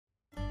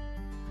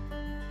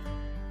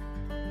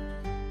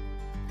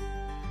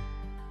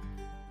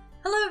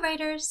Hello,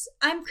 writers!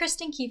 I'm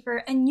Kristen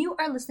Kiefer, and you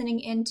are listening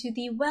in to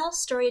the Well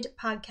Storied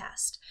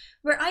podcast,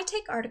 where I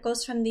take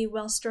articles from the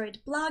Well Storied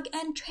blog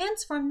and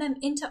transform them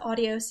into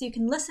audio so you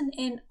can listen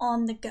in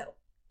on the go.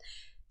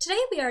 Today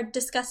we are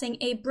discussing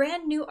a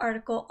brand new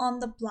article on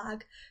the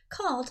blog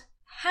called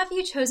Have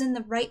You Chosen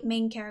the Right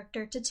Main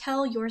Character to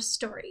Tell Your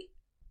Story?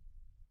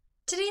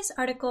 Today's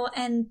article,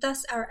 and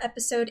thus our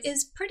episode,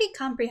 is pretty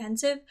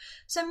comprehensive,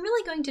 so I'm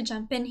really going to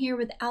jump in here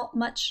without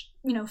much,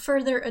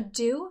 further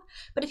ado.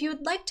 But if you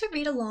would like to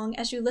read along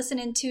as you listen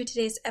into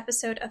today's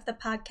episode of the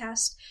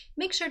podcast,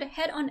 make sure to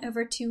head on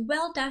over to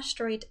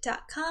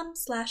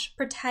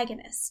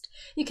well-storied.com/protagonist.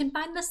 You can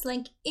find this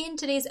link in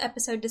today's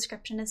episode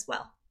description as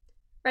well.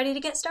 Ready to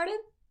get started?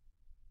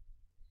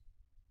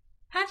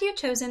 Have you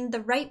chosen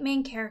the right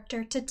main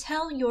character to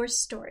tell your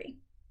story?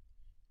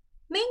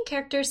 Main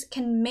characters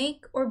can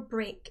make or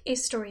break a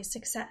story's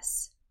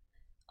success.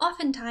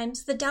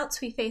 Oftentimes, the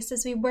doubts we face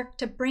as we work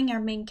to bring our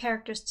main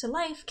characters to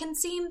life can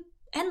seem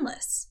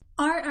endless.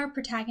 Are our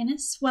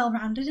protagonists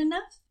well-rounded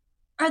enough?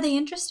 Are they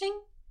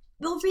interesting?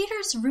 Will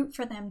readers root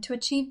for them to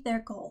achieve their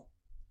goal?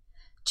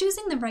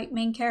 Choosing the right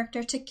main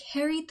character to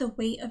carry the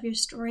weight of your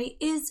story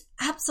is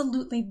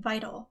absolutely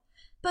vital,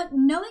 but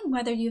knowing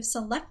whether you've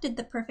selected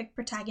the perfect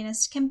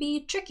protagonist can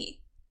be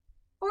tricky.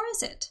 Or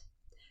is it?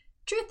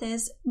 Truth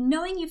is,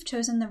 knowing you've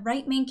chosen the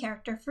right main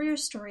character for your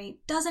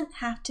story doesn't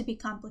have to be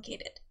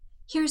complicated.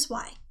 Here's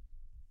why.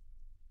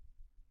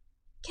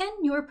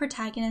 Can your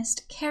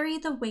protagonist carry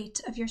the weight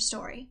of your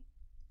story?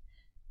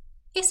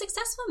 A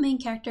successful main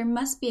character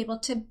must be able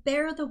to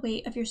bear the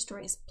weight of your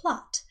story's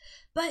plot.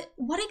 But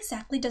what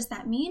exactly does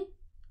that mean?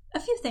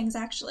 A few things,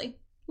 actually.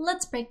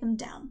 Let's break them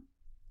down.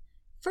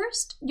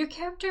 First, your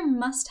character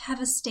must have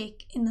a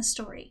stake in the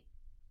story.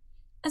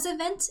 As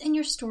events in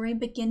your story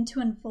begin to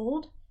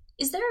unfold,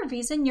 is there a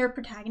reason your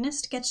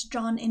protagonist gets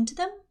drawn into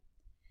them?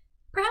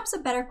 Perhaps a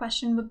better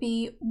question would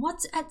be,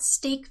 what's at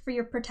stake for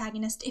your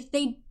protagonist if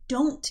they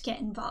don't get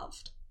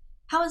involved?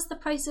 How is the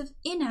price of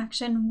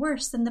inaction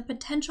worse than the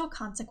potential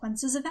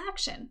consequences of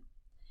action?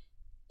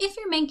 If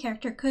your main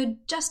character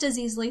could just as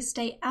easily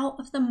stay out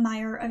of the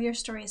mire of your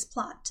story's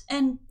plot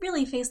and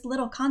really face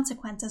little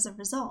consequence as a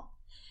result,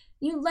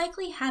 you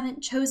likely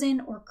haven't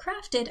chosen or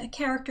crafted a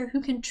character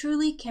who can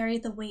truly carry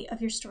the weight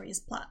of your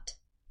story's plot.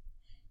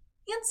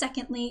 And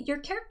secondly, your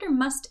character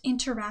must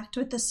interact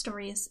with the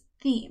story's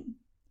theme.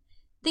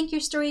 Think your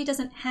story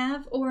doesn't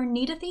have or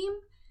need a theme?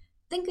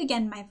 Think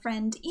again, my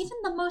friend. Even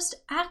the most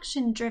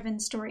action-driven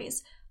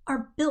stories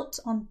are built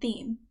on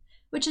theme,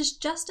 which is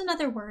just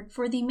another word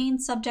for the main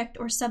subject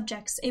or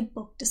subjects a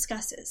book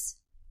discusses.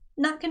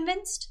 Not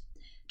convinced?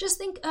 Just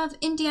think of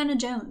Indiana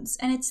Jones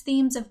and its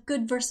themes of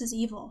good versus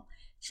evil,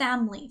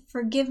 family,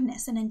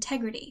 forgiveness, and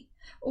integrity,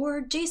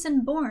 or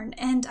Jason Bourne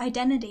and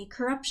identity,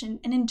 corruption,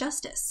 and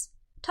injustice.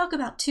 Talk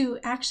about two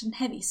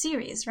action-heavy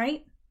series,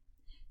 right?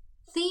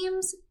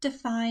 Themes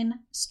define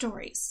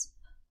stories.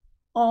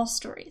 All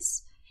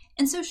stories.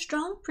 And so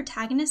strong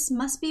protagonists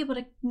must be able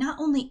to not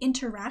only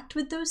interact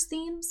with those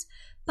themes,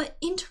 but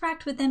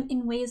interact with them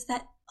in ways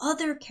that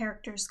other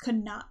characters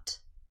could not.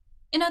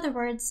 In other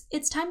words,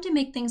 it's time to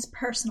make things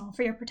personal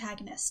for your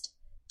protagonist.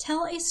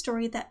 Tell a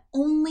story that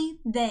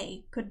only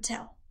they could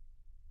tell.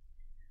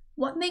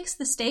 What makes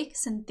the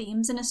stakes and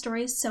themes in a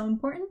story so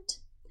important?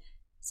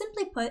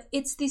 Simply put,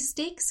 it's the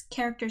stakes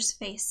characters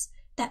face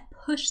that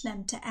push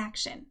them to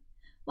action,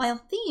 while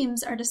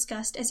themes are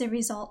discussed as a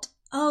result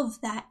of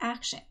that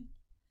action.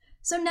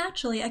 So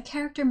naturally, a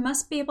character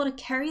must be able to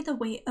carry the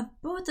weight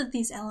of both of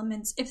these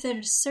elements if they're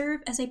to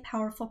serve as a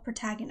powerful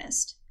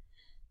protagonist.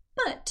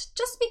 But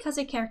just because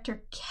a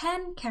character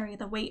can carry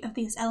the weight of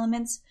these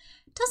elements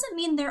doesn't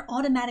mean they're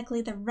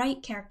automatically the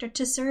right character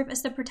to serve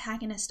as the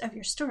protagonist of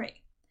your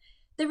story.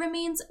 There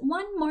remains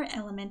one more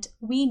element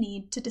we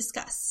need to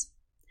discuss.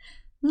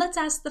 Let's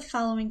ask the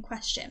following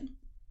question.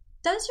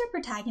 Does your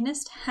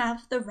protagonist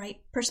have the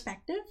right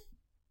perspective?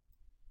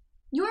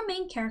 Your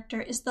main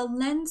character is the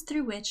lens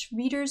through which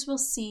readers will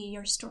see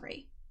your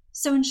story,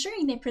 so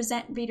ensuring they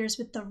present readers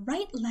with the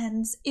right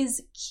lens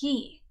is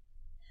key.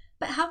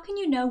 But how can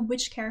you know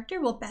which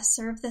character will best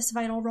serve this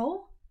vital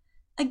role?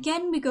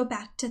 Again, we go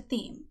back to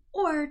theme,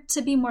 or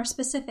to be more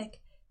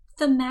specific,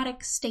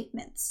 thematic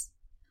statements.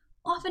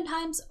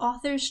 Oftentimes,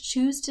 authors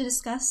choose to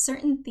discuss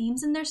certain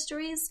themes in their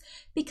stories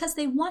because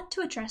they want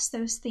to address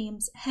those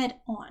themes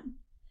head-on.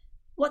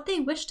 What they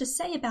wish to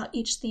say about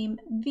each theme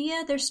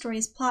via their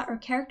story's plot or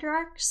character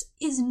arcs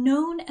is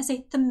known as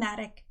a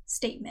thematic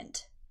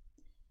statement.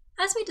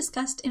 As we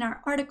discussed in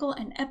our article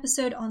and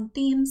episode on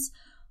themes,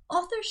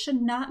 authors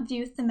should not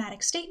view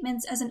thematic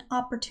statements as an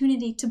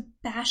opportunity to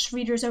bash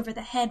readers over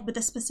the head with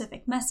a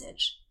specific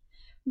message.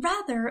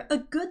 Rather, a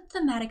good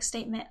thematic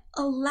statement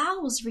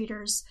allows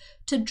readers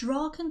to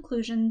draw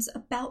conclusions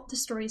about the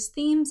story's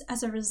themes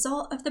as a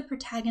result of the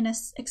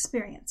protagonist's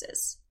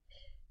experiences.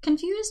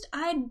 Confused?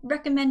 I'd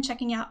recommend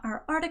checking out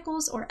our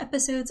articles or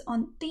episodes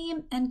on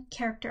theme and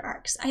character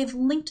arcs. I have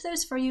linked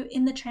those for you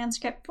in the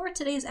transcript for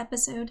today's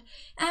episode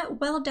at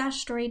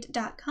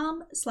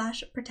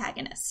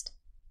well-storied.com/protagonist.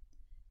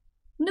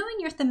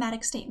 Knowing your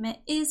thematic statement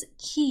is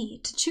key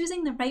to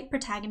choosing the right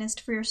protagonist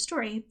for your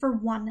story for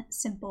one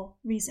simple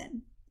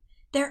reason.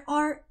 There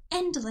are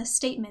endless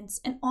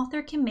statements an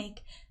author can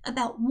make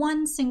about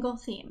one single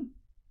theme,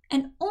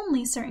 and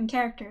only certain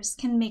characters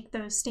can make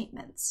those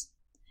statements.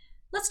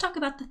 Let's talk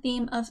about the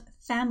theme of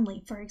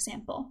family, for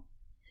example.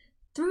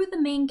 Through the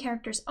main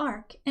character's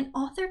arc, an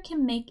author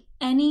can make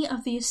any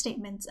of these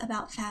statements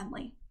about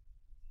family.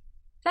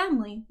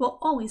 Family will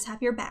always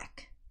have your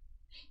back.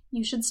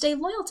 You should stay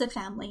loyal to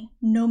family,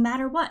 no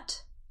matter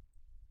what.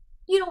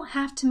 You don't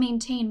have to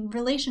maintain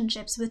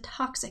relationships with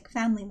toxic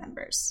family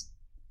members.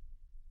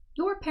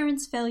 Your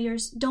parents'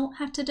 failures don't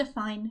have to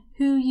define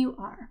who you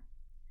are.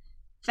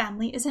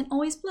 Family isn't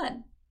always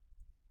blood.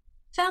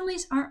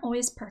 Families aren't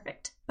always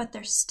perfect, but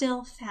they're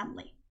still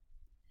family.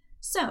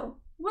 So,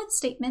 what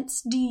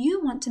statements do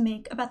you want to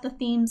make about the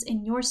themes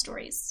in your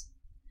stories?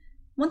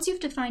 Once you've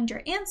defined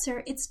your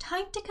answer, it's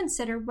time to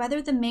consider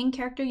whether the main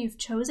character you've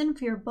chosen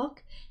for your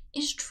book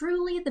is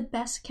truly the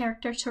best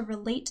character to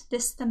relate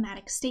this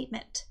thematic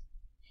statement.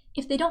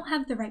 If they don't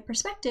have the right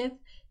perspective,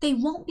 they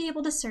won't be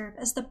able to serve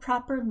as the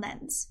proper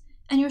lens,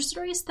 and your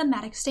story's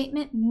thematic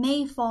statement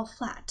may fall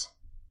flat.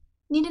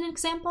 Need an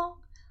example?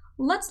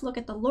 Let's look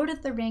at The Lord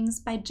of the Rings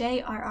by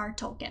J.R.R.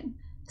 Tolkien.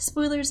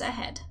 Spoilers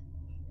ahead.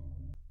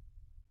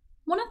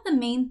 One of the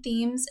main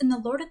themes in The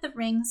Lord of the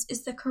Rings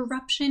is the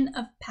corruption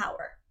of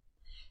power.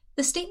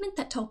 The statement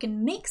that Tolkien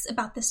makes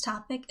about this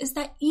topic is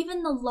that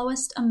even the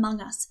lowest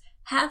among us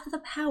have the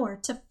power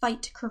to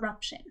fight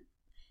corruption.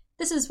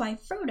 This is why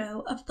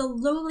Frodo of the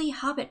lowly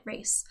hobbit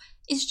race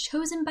is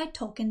chosen by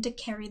Tolkien to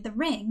carry the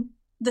ring,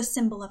 the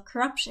symbol of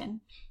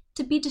corruption,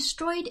 to be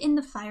destroyed in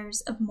the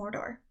fires of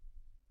Mordor.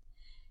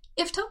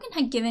 If Tolkien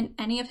had given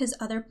any of his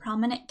other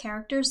prominent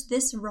characters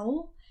this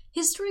role,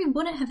 his story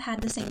wouldn't have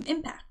had the same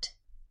impact.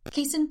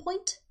 Case in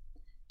point,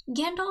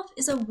 Gandalf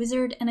is a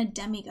wizard and a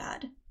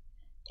demigod.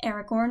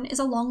 Aragorn is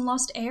a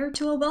long-lost heir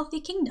to a wealthy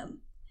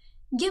kingdom.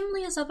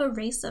 Gimli is of a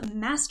race of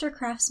master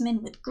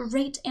craftsmen with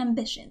great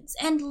ambitions,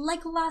 and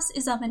Legolas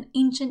is of an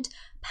ancient,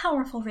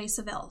 powerful race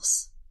of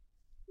elves.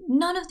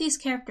 None of these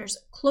characters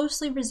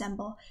closely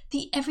resemble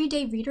the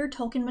everyday reader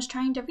Tolkien was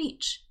trying to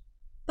reach.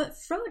 But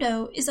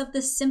Frodo is of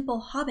the simple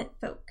hobbit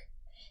folk.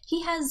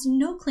 He has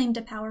no claim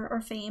to power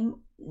or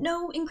fame,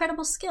 no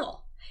incredible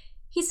skill.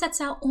 He sets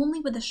out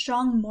only with a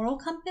strong moral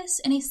compass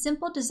and a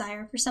simple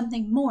desire for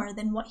something more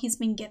than what he's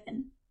been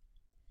given.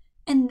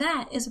 And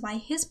that is why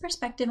his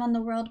perspective on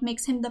the world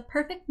makes him the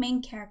perfect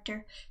main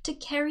character to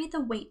carry the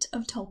weight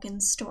of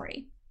Tolkien's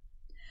story.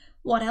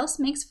 What else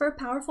makes for a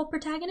powerful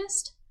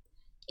protagonist?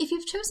 If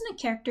you've chosen a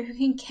character who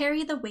can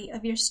carry the weight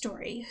of your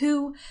story,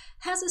 who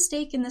has a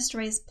stake in the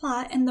story's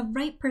plot and the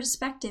right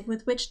perspective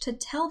with which to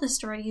tell the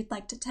story you'd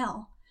like to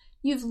tell,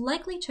 you've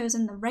likely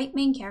chosen the right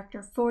main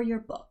character for your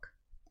book.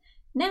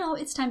 Now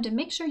it's time to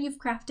make sure you've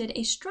crafted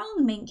a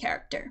strong main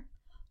character,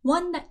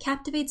 one that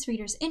captivates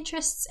readers'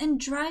 interests and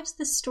drives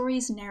the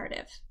story's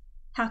narrative.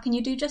 How can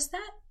you do just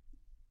that?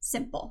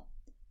 Simple.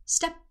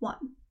 Step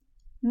 1.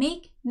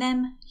 Make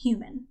them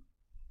human.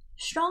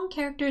 Strong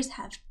characters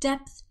have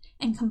depth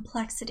and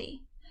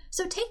complexity,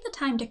 so take the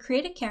time to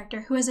create a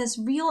character who is as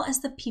real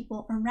as the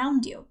people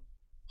around you.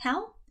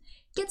 How?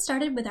 Get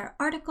started with our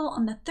article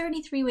on the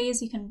 33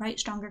 ways you can write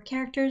stronger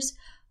characters,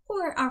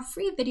 or our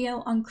free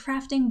video on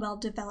crafting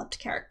well-developed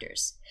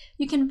characters.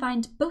 You can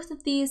find both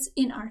of these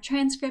in our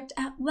transcript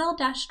at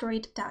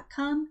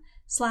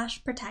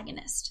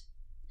well-storied.com/protagonist.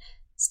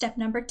 Step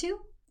number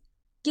 2,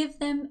 give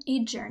them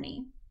a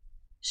journey.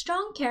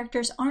 Strong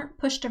characters aren't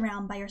pushed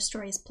around by your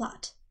story's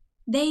plot.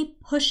 They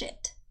push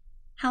it.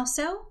 How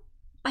so?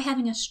 By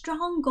having a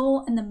strong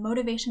goal and the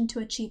motivation to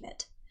achieve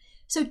it.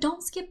 So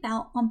don't skip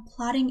out on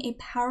plotting a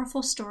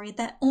powerful story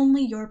that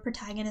only your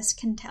protagonist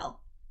can tell.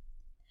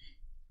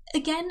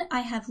 Again,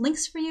 I have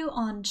links for you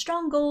on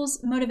strong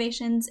goals,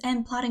 motivations,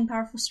 and plotting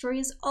powerful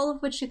stories, all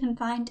of which you can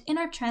find in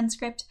our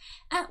transcript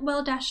at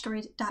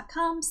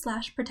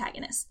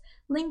well-storied.com/protagonist,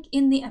 link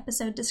in the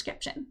episode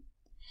description.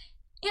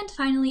 And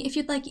finally, if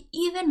you'd like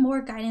even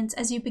more guidance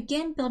as you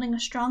begin building a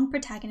strong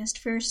protagonist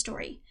for your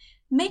story,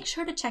 make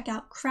sure to check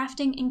out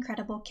Crafting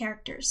Incredible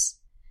Characters.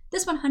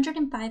 This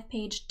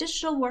 105-page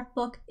digital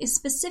workbook is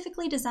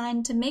specifically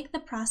designed to make the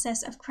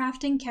process of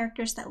crafting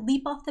characters that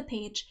leap off the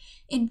page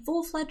in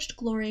full-fledged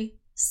glory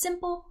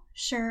simple,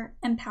 sure,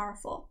 and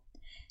powerful.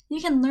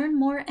 You can learn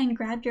more and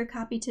grab your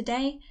copy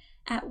today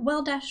at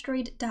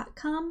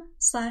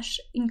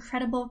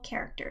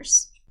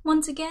well-storied.com/incrediblecharacters.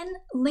 Once again,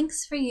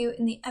 links for you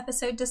in the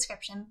episode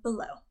description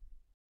below.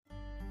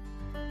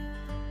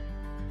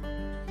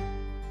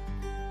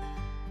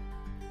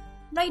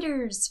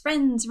 Writers,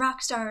 friends,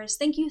 rock stars,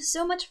 thank you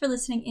so much for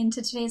listening in to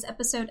today's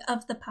episode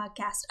of the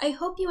podcast. I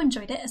hope you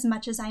enjoyed it as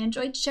much as I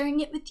enjoyed sharing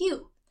it with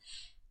you.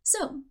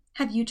 So,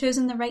 have you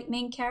chosen the right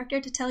main character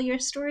to tell your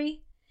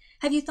story?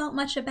 Have you thought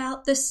much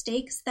about the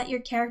stakes that your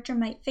character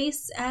might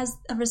face as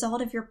a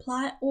result of your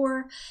plot,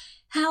 or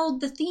how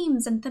the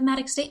themes and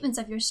thematic statements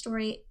of your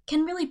story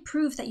can really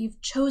prove that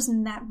you've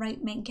chosen that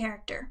right main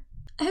character?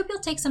 I hope you'll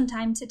take some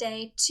time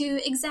today to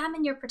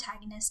examine your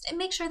protagonist and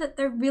make sure that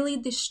they're really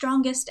the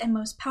strongest and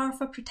most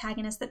powerful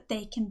protagonist that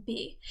they can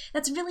be.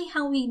 That's really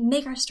how we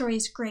make our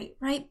stories great,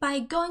 right? By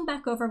going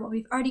back over what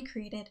we've already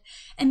created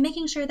and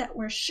making sure that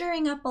we're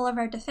shoring up all of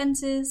our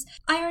defenses,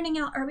 ironing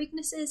out our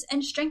weaknesses,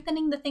 and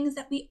strengthening the things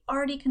that we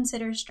already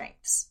consider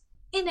strengths.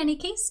 In any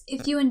case,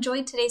 if you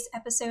enjoyed today's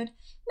episode,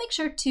 make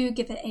sure to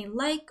give it a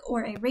like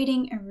or a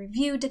rating or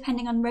review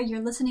depending on where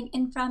you're listening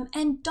in from,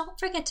 and don't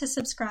forget to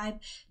subscribe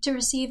to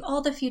receive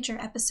all the future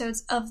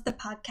episodes of the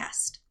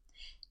podcast.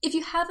 If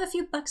you have a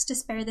few bucks to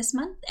spare this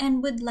month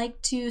and would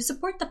like to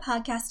support the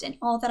podcast and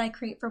all that I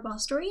create for Well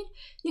Storied,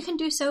 you can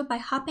do so by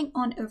hopping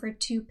on over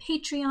to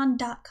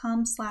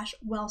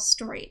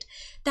patreon.com/wellstoried.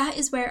 That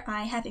is where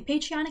I have a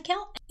Patreon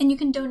account, and you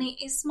can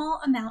donate a small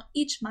amount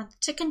each month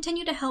to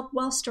continue to help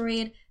Well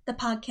Storied, the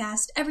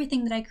podcast,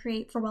 everything that I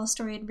create for Well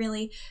Storied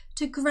really,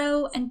 to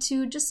grow and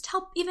to just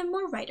help even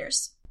more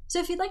writers. So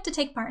if you'd like to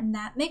take part in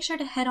that, make sure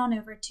to head on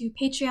over to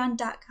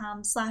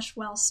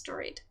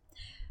patreon.com/wellstoried.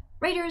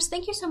 Writers,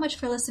 thank you so much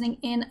for listening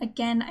in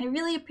again. I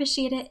really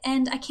appreciate it,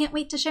 and I can't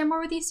wait to share more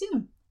with you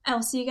soon. I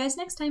will see you guys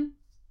next time.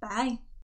 Bye.